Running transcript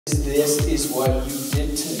This is what you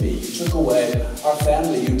did to me. You took away our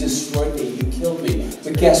family, you destroyed me, you killed me.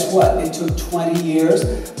 But guess what? It took 20 years,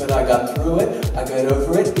 but I got through it, I got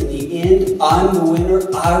over it. In the end, I'm the winner,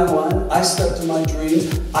 I won, I stuck to my dream,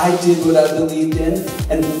 I did what I believed in,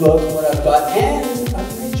 and look what I've got, and I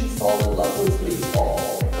made you fall in love with me, Paul.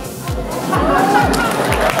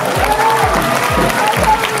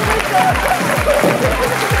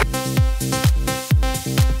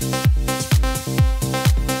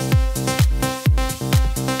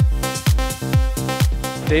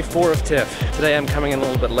 Day 4 of TIFF. Today I'm coming in a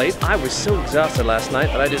little bit late. I was so exhausted last night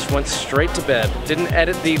that I just went straight to bed. Didn't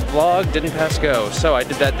edit the vlog, didn't press go. So I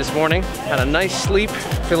did that this morning. Had a nice sleep,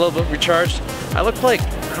 feel a little bit recharged. I look like,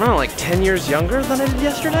 I don't know, like 10 years younger than I did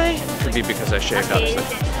yesterday. Could be because I shaved, obviously.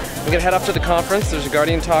 I'm gonna head up to the conference. There's a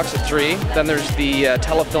Guardian Talks at 3. Then there's the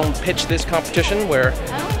telefilm Pitch This competition where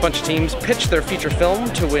a bunch of teams pitch their feature film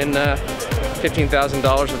to win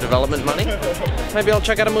 $15,000 of development money. Maybe I'll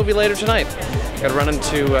check out a movie later tonight. Gotta run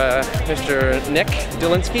into Mr. Nick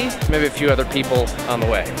Dolinsky, maybe a few other people on the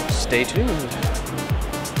way. Stay tuned.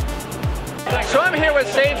 So I'm here with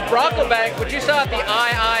Sage Brocklebank, which you saw at the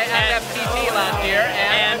IIFFTT last year.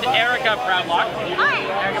 And Erica Proudlock. Hi.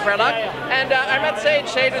 Erica Proudlock. And I met Sage.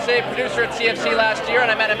 Sage was a producer at CFC last year, and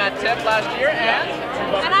I met him at TIFF last year.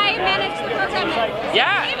 And I manage the program.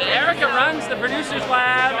 Yeah, Erica runs the Producers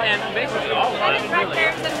Lab and basically all of it.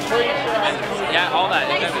 Yeah, all that.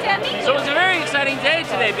 Nice to meet you. So it was a very exciting day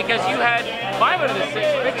today because you had 5 out of the 6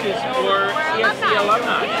 pitches were CFC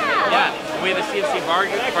alumni. Yeah. We had the CFC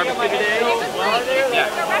barbecue today. Yeah.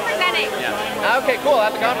 We're representing. Yeah. Okay, cool,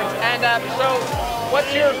 at the conference. And so,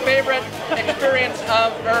 what's your favorite experience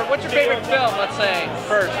of, or what's your favorite film, let's say,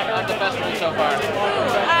 first, of the festival so far?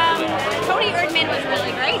 Tony Erdmann was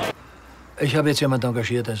really great. Ich habe jetzt jemanden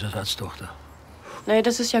engagiert als Ersatztochter. Naja,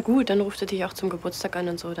 das ist ja gut. Dann ruft er dich auch zum Geburtstag an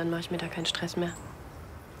und so. Dann mache ich mir da keinen Stress mehr.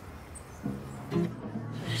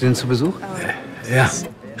 Sie sind zu Besuch? Ja,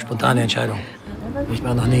 spontane Entscheidung. Ich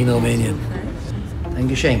war noch nie in Rumänien. Ein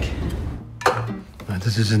Geschenk.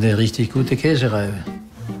 Das ist eine richtig gute Käsereibe.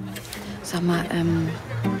 Sag mal,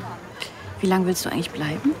 wie lange willst du eigentlich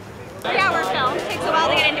bleiben? 3-hour film. Takes a while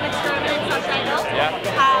to get into its German and subtitles. Yeah.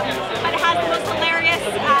 But it has the most hilarious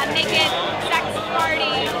naked sex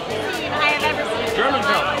party scene I have ever seen. German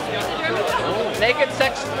film. German film. Naked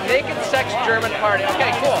sex German party.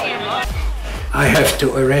 Okay, cool. I have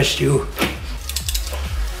to arrest you.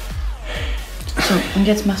 So, und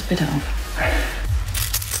jetzt mach's bitte auf.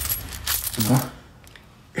 So.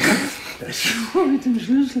 Das Schuh mit dem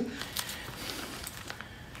Schlüssel.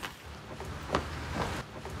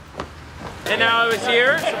 And now I was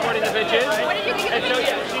here supporting the pitches. What did you think of the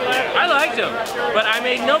pitches? I liked them, but I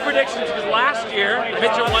made no predictions because last year,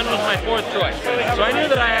 pitcher 1 was my 4th choice. So I knew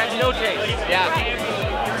that I had no taste. Yeah.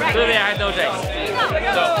 Clearly I had no taste.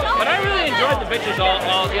 So, but I really enjoyed the pitches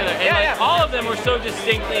all together. And all of them were so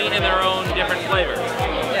distinctly in their own different flavors.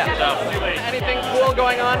 Yeah. So, anything cool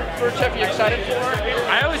going on for TIFF you excited for?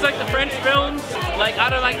 I always like the French films. Like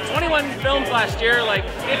out of like 21 films last year, like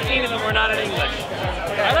 15 of them were not in English.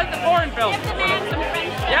 I like the foreign films.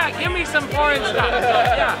 Yeah, give me some foreign stuff. So,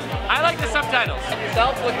 yeah, I like the subtitles.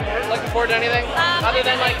 Yourself, looking forward to anything? Other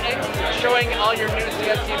than like showing all your new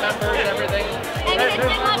CFC members and everything? I mean, it's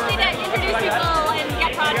been lovely to introduce people and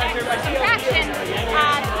get projects with some traction.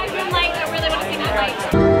 Moonlight, I really want to see Moonlight.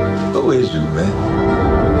 Who is you, man?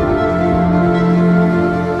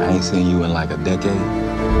 I ain't seen you in like a decade.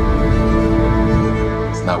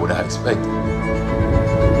 It's not what I expected.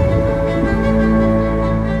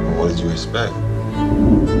 What did you expect?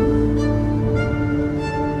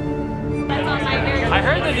 I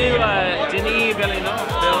heard the new Denis Villeneuve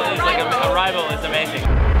film is like a rival is amazing.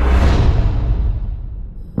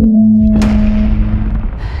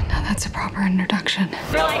 Now that's a proper introduction.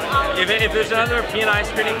 If there's another P&I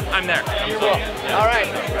screening, I'm there. I'm Cool. All right.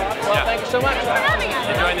 Well, thank you so much.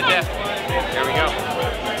 enjoying the TIFF. Here we go.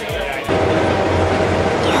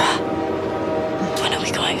 When are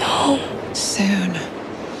we going home? Soon.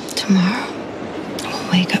 Tomorrow.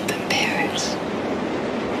 We'll wake up in Paris.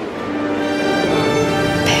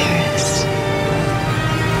 Paris.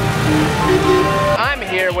 I'm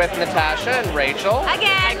here with Natasha and Rachel.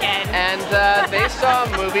 Again. And they saw a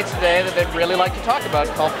movie today that they'd really like to talk about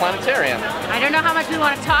called Planetarium. I don't know how much we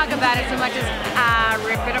want to talk about it so much as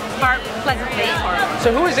rip it apart pleasantly.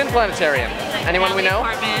 So who is in Planetarium? Anyone we know?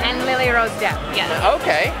 And Lily Rose Depp. Yes.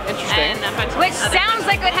 Okay, interesting. Which sounds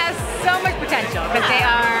like it has so much potential because they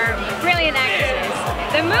are brilliant actresses.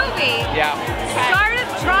 The movie started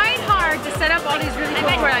trying hard to set up all these really cool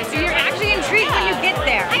storylines, so you're actually intrigued when you get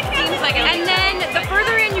there. And then the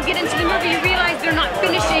further in you get into the movie, you realize they're not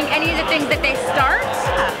finishing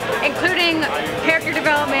including character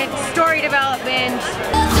development, story development.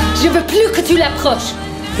 Je veux plus que tu l'approches.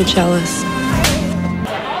 You're jealous.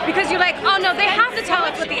 Because you're like, oh no, they have to tell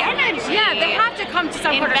us what the end. Yeah, they have to come to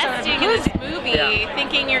some sort of investing in this movie,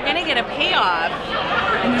 thinking you're gonna get a payoff,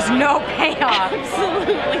 and there's no payoff.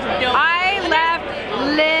 Absolutely no. I left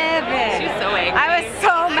livid. She was so angry. I was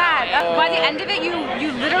so mad. By the end of it,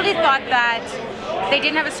 you literally thought that they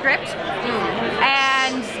didn't have a script,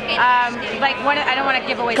 and like I don't want to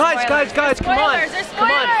give away. Guys, spoilers.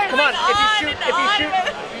 come on, come on. Oh,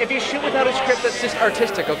 If you shoot without a script, that's just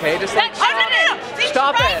artistic, okay? Just like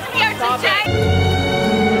Stop it.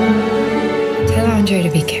 Tell Andre to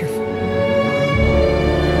be careful.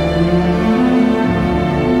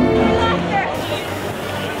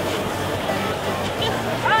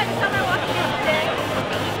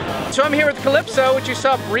 So I'm here with Calypso, which you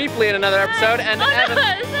saw briefly in another episode, and Evan. No,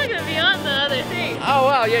 it's not gonna be on the other thing. Oh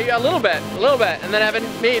wow, yeah, a little bit, and then Evan,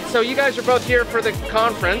 me. So you guys are both here for the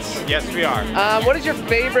conference. Yes, we are. What is your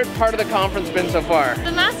favorite part of the conference been so far?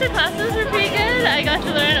 The master classes were pretty good. I got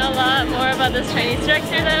to learn a lot more about this Chinese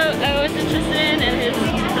director that I was interested in and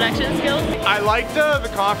his production skills. I liked the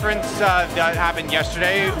conference that happened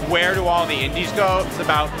yesterday. Where do all the indies go? It's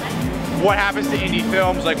about what happens to indie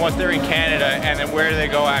films like once they're in Canada, and then where do they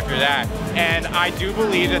go after that? And I do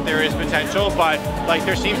believe that there is potential, but like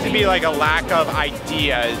there seems to be like a lack of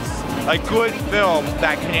ideas, like good films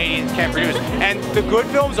that Canadians can produce. And the good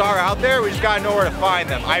films are out there, we just gotta know where to find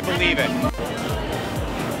them. I believe it.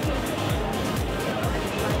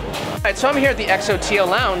 Alright, so I'm here at the XOTO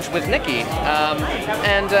Lounge with Nikki,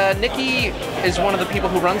 and Nikki is one of the people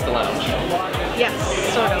who runs the lounge. Yes,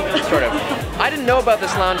 sort of. Sort of. I didn't know about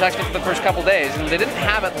this lounge actually for the first couple days, and they didn't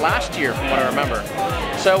have it last year from what I remember.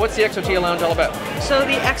 So what's the XOTO Lounge all about? So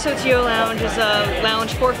the XOTO Lounge is a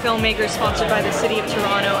lounge for filmmakers sponsored by the City of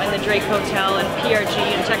Toronto and the Drake Hotel and PRG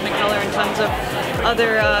and Technicolor and tons of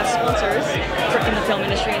other sponsors in the film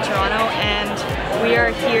industry in Toronto. And we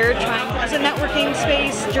are here trying as a networking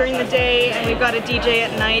space during the day, and we've got a DJ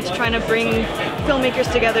at night trying to bring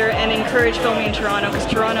filmmakers together and encourage filming in Toronto, because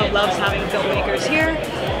Toronto loves having filmmakers here,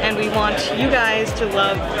 and we want you guys to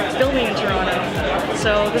love filming in Toronto.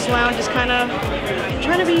 So this lounge is kind of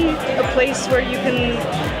trying to be a place where you can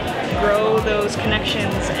grow those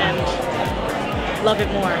connections and love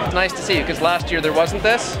it more. It's nice to see, because last year there wasn't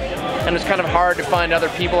this, and it was kind of hard to find other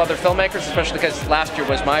people, other filmmakers, especially because last year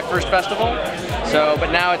was my first festival. So,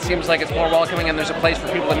 but now it seems like it's more welcoming, and there's a place for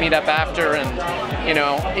people to meet up after, and you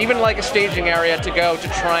know, even like a staging area to go to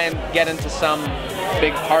try and get into some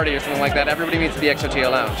big party or something like that. Everybody meets at the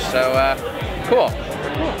XOTO Lounge. So, cool.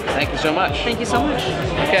 Thank you so much. Thank you so much.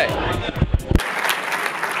 Okay.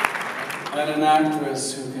 And an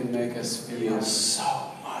actress who can make us feel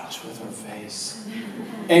so much with her face.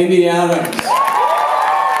 Amy Adams.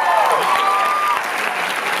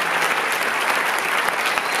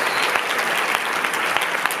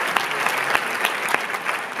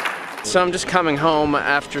 So I'm just coming home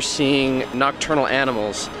after seeing Nocturnal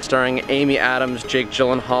Animals, starring Amy Adams, Jake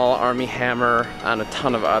Gyllenhaal, Armie Hammer, and a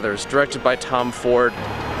ton of others, directed by Tom Ford.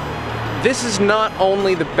 This is not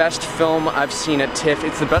only the best film I've seen at TIFF,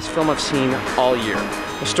 it's the best film I've seen all year.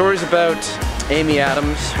 The story's about Amy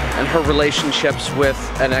Adams and her relationships with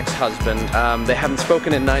an ex-husband. They haven't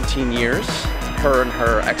spoken in 19 years, her and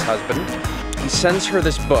her ex-husband. He sends her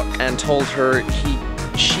this book and told her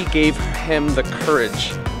she gave him the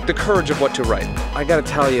courage of what to write. I gotta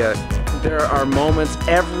tell you, there are moments,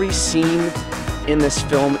 every scene in this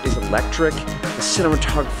film is electric. The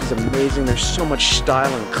cinematography is amazing, there's so much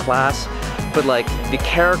style and class, but like the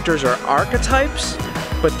characters are archetypes,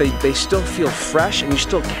 but they still feel fresh and you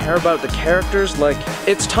still care about the characters. Like,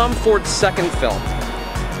 it's Tom Ford's second film,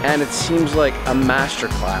 and it seems like a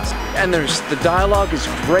masterclass. And the dialogue is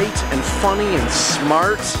great and funny and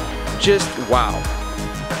smart, just wow.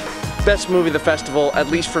 Best movie of the festival, at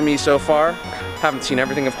least for me so far. Haven't seen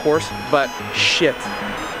everything, of course, but shit.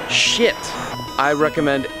 I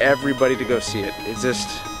recommend everybody to go see it.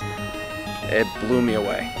 It blew me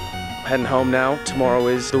away. Heading home now. Tomorrow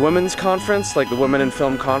is the women's conference, like the Women in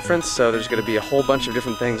Film Conference, so there's gonna be a whole bunch of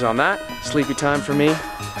different things on that. Sleepy time for me.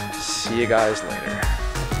 See you guys later.